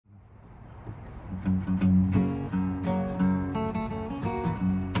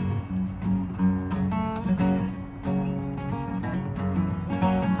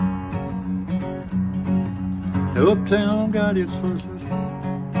The uptown got its horses,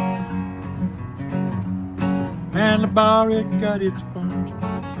 and the Bowery got its bums.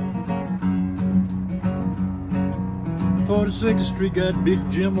 42nd Street got Big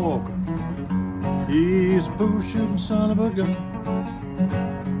Jim Walker. He's a bull-shooting son of a gun.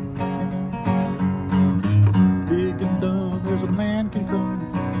 Big and dumb as a man can come,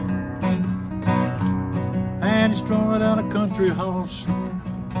 and he's strung down a country horse.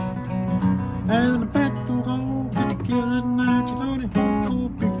 And the patrol all get together at night, you know, they go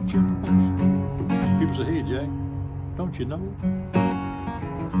Big Jim Walker. People say, hey Jack, don't you know?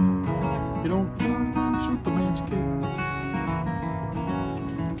 You don't turn Superman's kid.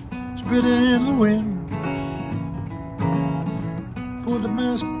 Spit in the wind, put the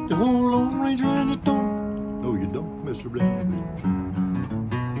mask, the whole Lone Ranger, and you don't. No, you don't mess around.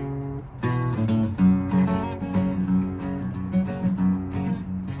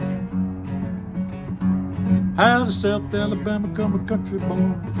 How the South Alabama come a country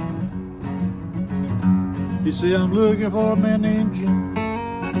boy? He say, I'm looking for a man named Jim.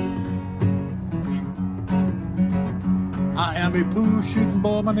 I am a pool shooting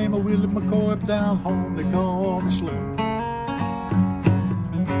boy, my name is Willie McCoy. Up down home they call me Slim.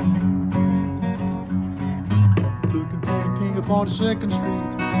 Looking for the king of 42nd Street.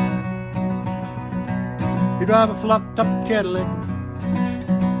 He drive a flop-top Cadillac.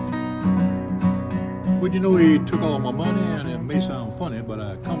 Well, you know, he took all my money, and it may sound funny, but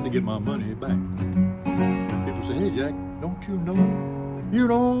I come to get my money back. People say, hey Jack, don't you know you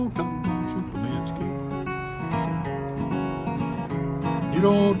don't come Superman's kid? You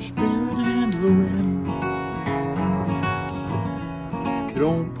don't spit into the wind. You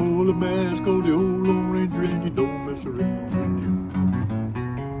don't pull the mask of the old Lone Ranger, and you don't mess around with Jim.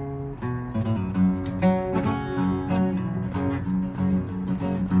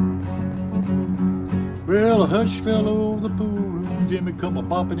 Well, a hush fell over the pool room. Jimmy come a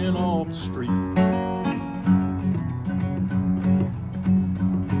popping in off the street.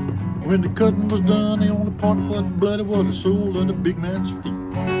 When the cutting was done, the only part that wasn't bloody was the sole of the big man's feet.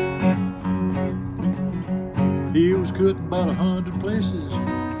 He was cut in about 100 places.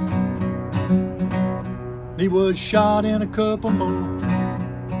 He was shot in a couple more.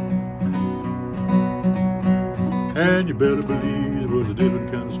 And you better believe there was a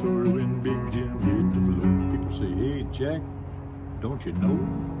different kind of story when Big Jim hit the floor. People say, hey Jack, don't you know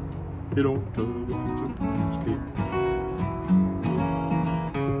you don't tug on Superman's kid?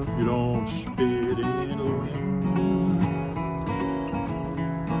 You don't spit in the wind,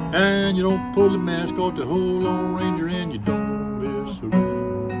 and you don't pull the mask off the whole Lone Ranger, and you don't mess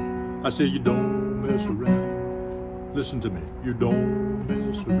around. I say you don't mess around. Listen to me, you don't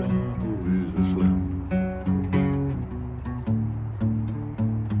mess around with the Slim.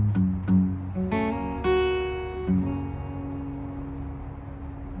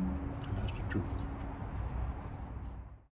 That's the truth.